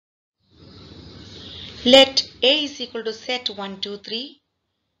Let A is equal to set 1, 2, 3.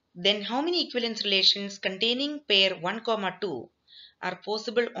 Then how many equivalence relations containing pair 1, 2 are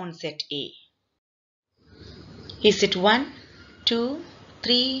possible on set A? Is it 1, 2,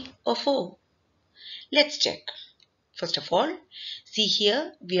 3 or 4? Let's check. First of all, see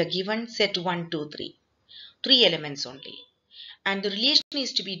here we are given set 1, 2, 3. 3 elements only. And the relation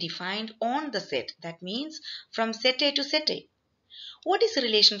is to be defined on the set. That means from set A to set A. What is the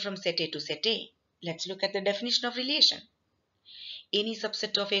relation from set A to set A? Let's look at the definition of relation. Any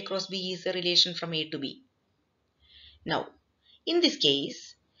subset of A cross B is a relation from A to B. Now, in this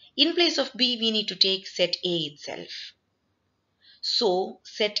case, in place of B, we need to take set A itself. So,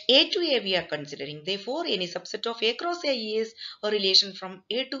 set A to A we are considering. Therefore, any subset of A cross A is a relation from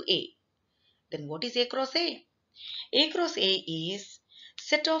A to A. Then what is A cross A? A cross A is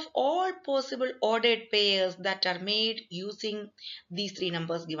set of all possible ordered pairs that are made using these three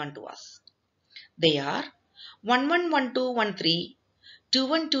numbers given to us. They are 1, 1, 1, 2, 1, 3, 2,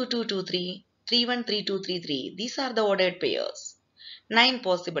 1, 2, 2, 2, 3, 3, 1, 3, 2, 3, 3. These are the ordered pairs. 9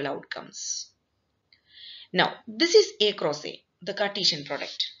 possible outcomes. Now, this is A cross A, the Cartesian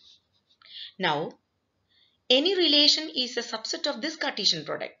product. Now, any relation is a subset of this Cartesian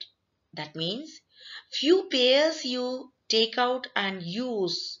product. That means few pairs you take out and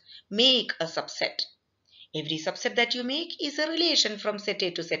use make a subset. Every subset that you make is a relation from set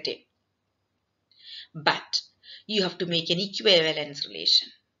A to set A. But you have to make an equivalence relation.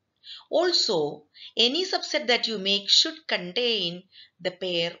 Also, any subset that you make should contain the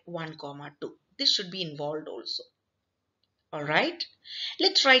pair 1, 2. This should be involved also. Alright,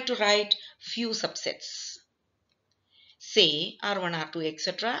 let's try to write few subsets. Say R1, R2,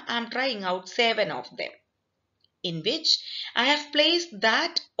 etc. I am trying out 7 of them, in which I have placed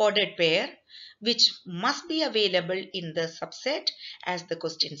that ordered pair which must be available in the subset as the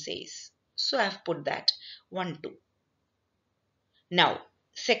question says. So I have put that 1, 2. Now,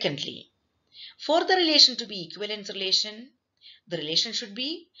 secondly, for the relation to be equivalence relation, the relation should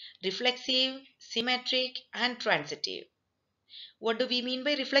be reflexive, symmetric, and transitive. What do we mean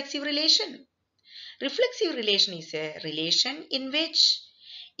by reflexive relation? Reflexive relation is a relation in which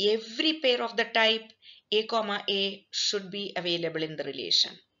every pair of the type A, A should be available in the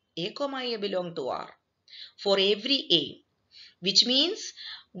relation. A, A belong to R for every A, which means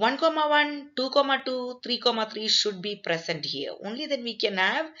 1, 1, 2, 2, 3, 3 should be present here. Only then we can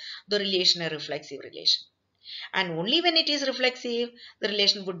have the relation a reflexive relation. And only when it is reflexive, the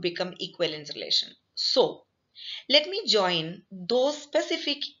relation would become equivalence relation. So, let me join those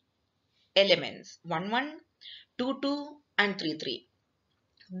specific elements 1, 1, 2, 2 and 3, 3.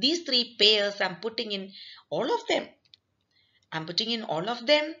 These three pairs I'm putting in all of them.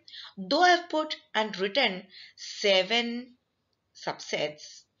 Though I've put and written 7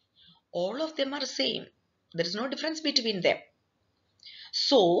 subsets, all of them are same. There is no difference between them.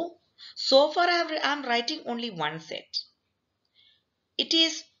 So far I'm writing only one set. It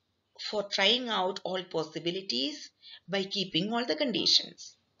is for trying out all possibilities by keeping all the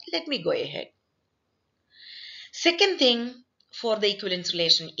conditions. Let me go ahead. Second thing for the equivalence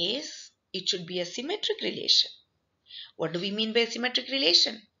relation is it should be a symmetric relation. What do we mean by a symmetric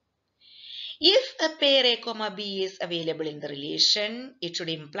relation? If a pair A, B is available in the relation, it should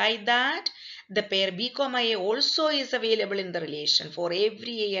imply that the pair B, A also is available in the relation for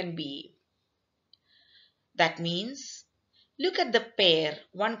every A and B. That means, look at the pair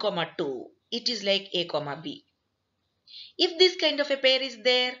 1, 2. It is like A, B. If this kind of a pair is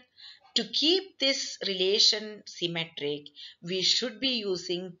there, to keep this relation symmetric, we should be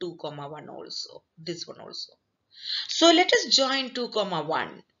using 2, 1 also. This one also. So let us join 2,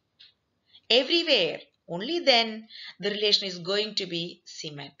 1. Everywhere, only then the relation is going to be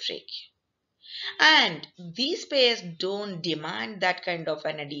symmetric. And these pairs don't demand that kind of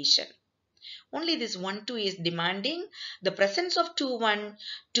an addition. Only this 1, 2 is demanding the presence of 2, 1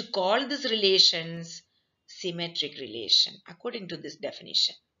 to call these relations symmetric relation according to this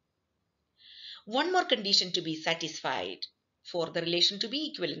definition. One more condition to be satisfied for the relation to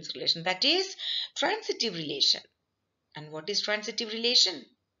be equivalence relation, that is transitive relation. And what is transitive relation?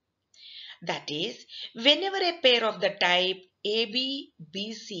 That is, whenever a pair of the type AB,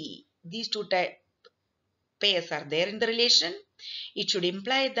 BC, these two pairs are there in the relation, it should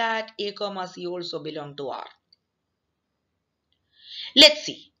imply that A, C also belong to R. Let's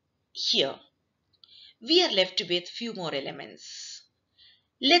see. Here, we are left with few more elements.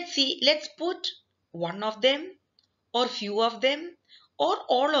 Let's put one of them or few of them or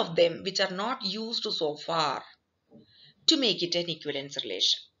all of them which are not used so far to make it an equivalence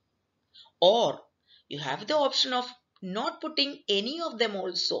relation. Or you have the option of not putting any of them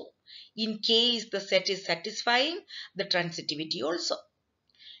also, in case the set is satisfying the transitivity also.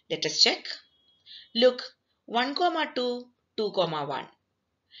 Let us check. Look, 1, 2, 2, 1.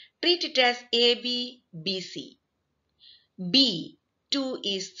 Treat it as A, B, B, C. B, 2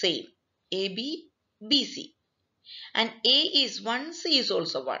 is same. A, B, B, C. And A is 1, C is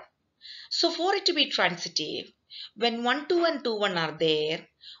also 1. So for it to be transitive, when 1, 2 and 2, 1 are there,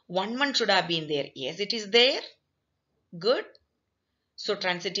 1, 1 should have been there. Yes, it is there. Good. So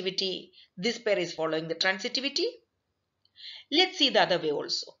transitivity, this pair is following the transitivity. Let's see the other way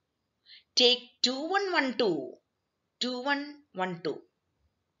also. Take 2, 1, 1, 2. 2, 1, 1, 2.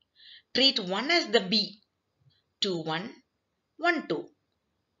 Treat 1 as the B. 2, 1, 1, 2.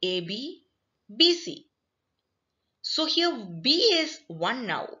 A, B, B, C. So here B is 1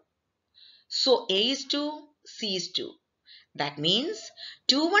 now. So A is 2, C is 2. That means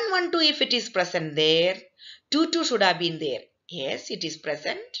 2, 1, 1, 2 if it is present there, 2, 2 should have been there. Yes, it is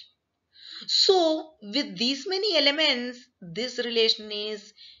present. So with these many elements, this relation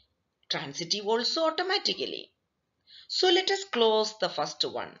is transitive also automatically. So let us close the first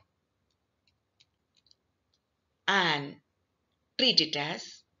one and treat it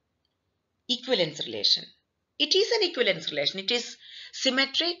as equivalence relation. It is an equivalence relation. It is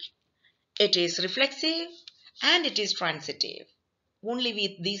symmetric, it is reflexive, and it is transitive. Only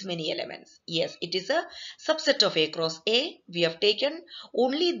with these many elements. Yes, it is a subset of A cross A. We have taken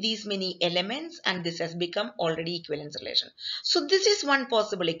only these many elements and this has become already equivalence relation. So this is one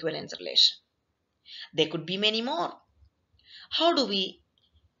possible equivalence relation. There could be many more. How do we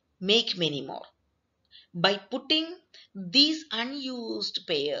make many more? By putting these unused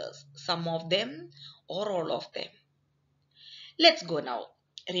pairs, some of them or all of them. Let's go now.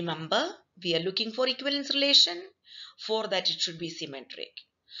 Remember, we are looking for equivalence relation. For that, it should be symmetric.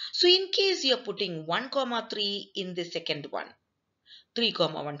 So in case you are putting 1, 3 in the second one, 3,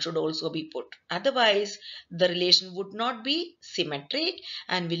 1 should also be put. Otherwise, the relation would not be symmetric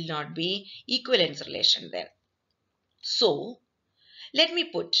and will not be equivalence relation then. So, let me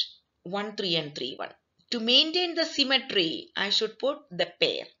put 1, 3 and 3, 1. To maintain the symmetry, I should put the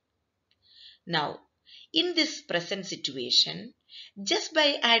pair. Now, in this present situation, just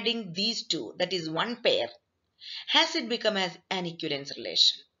by adding these two, that is one pair, has it become as an equivalence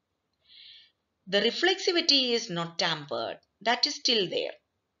relation. The reflexivity is not tampered, that is still there.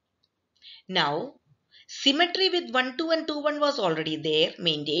 Now, symmetry with 1, 2 and 2, 1 was already there,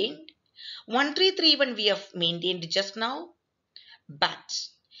 maintained. 1, 3, 3, 1 we have maintained just now. But,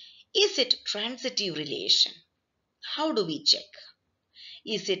 is it transitive relation? How do we check?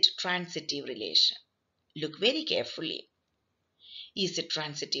 Is it transitive relation? Look very carefully. Is it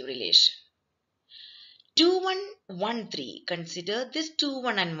transitive relation? 2, 1, 1, 3. Consider this 2,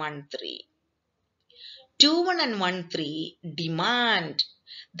 1 and 1, 3. 2, 1 and 1, 3 demand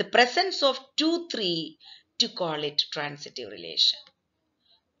the presence of 2, 3 to call it transitive relation.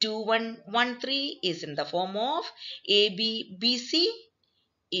 2, 1, 1, 3 is in the form of A, B, B, C,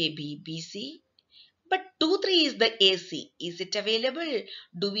 A, B, B, C. But 2, 3 is the AC. Is it available?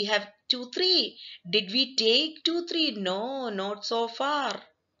 Do we have 2, 3? Did we take 2, 3? No, not so far.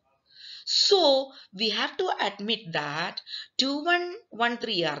 So we have to admit that 2, 1, 1,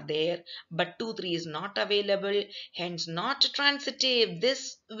 3 are there, but 2, 3 is not available, hence not transitive.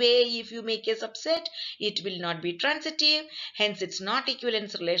 This way, if you make a subset, it will not be transitive, hence it's not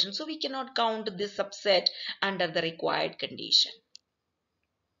equivalence relation. So we cannot count this subset under the required condition.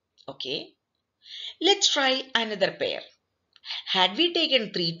 Okay, let's try another pair. Had we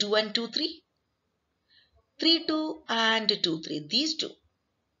taken 3, 2 and 2, 3? 3, 2 and 2, 3, these two.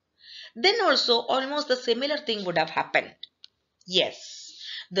 Then also almost the similar thing would have happened. Yes,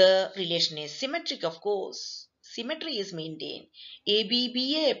 the relation is symmetric, of course. Symmetry is maintained.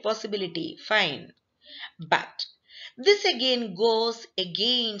 A possibility, fine. But this again goes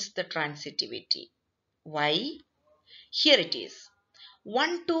against the transitivity. Why? Here it is.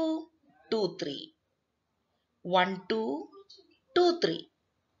 1, 2, 2, 3. 1, 2, 2, 3.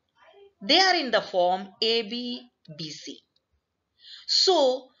 They are in the form BC.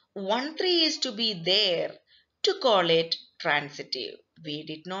 So 1, 3 is to be there to call it transitive. We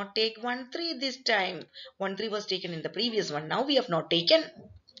did not take 1, 3 this time. 1, 3 was taken in the previous one. Now we have not taken.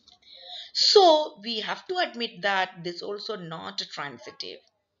 So we have to admit that this also not transitive.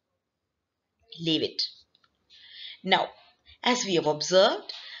 Leave it. Now, as we have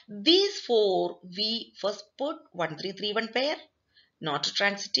observed, these four we first put 1, 3, 3, 1 pair, not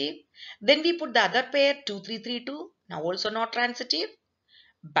transitive. Then we put the other pair 2, 3, 3, 2, now also not transitive.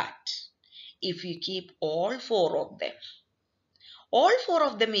 But if you keep all four of them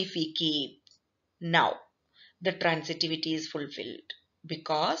if we keep, now the transitivity is fulfilled,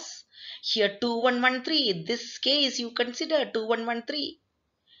 because here 2113, this case you consider 2113.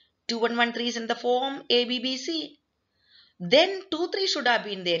 2113 is in the form A, B, B, C. Then 23 should have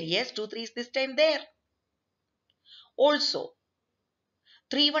been there. Yes, 23 is this time there. Also,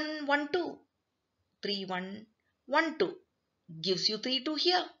 3112. 3112 gives you 32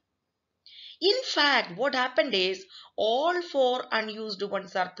 here. In fact, what happened is all four unused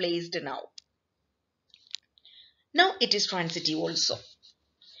ones are placed now. Now it is transitive also.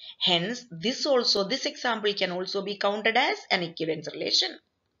 Hence, this example can also be counted as an equivalence relation.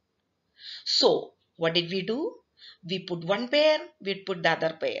 So, what did we do? We put one pair, we put the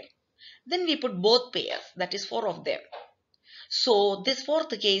other pair. Then we put both pairs, that is four of them. So, this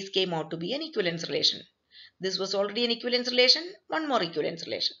fourth case came out to be an equivalence relation. This was already an equivalence relation, one more equivalence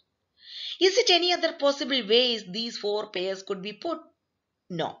relation. Is it any other possible ways these four pairs could be put?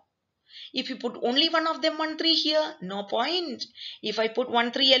 No. If you put only one of them 1 3 here, no point. If I put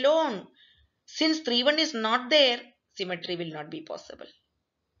 1 3 alone, since 3 1 is not there, symmetry will not be possible.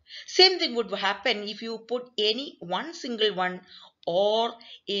 Same thing would happen if you put any one single one or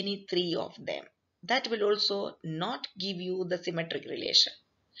any three of them. That will also not give you the symmetric relation.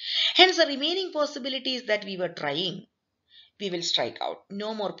 Hence, the remaining possibilities that we were trying, we will strike out.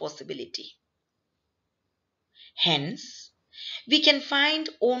 No more possibility. Hence, we can find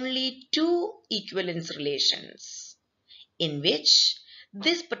only two equivalence relations in which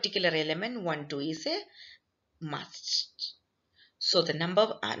this particular element 1, 2 is a must. So the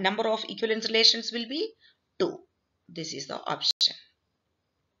number of equivalence relations will be 2. This is the option.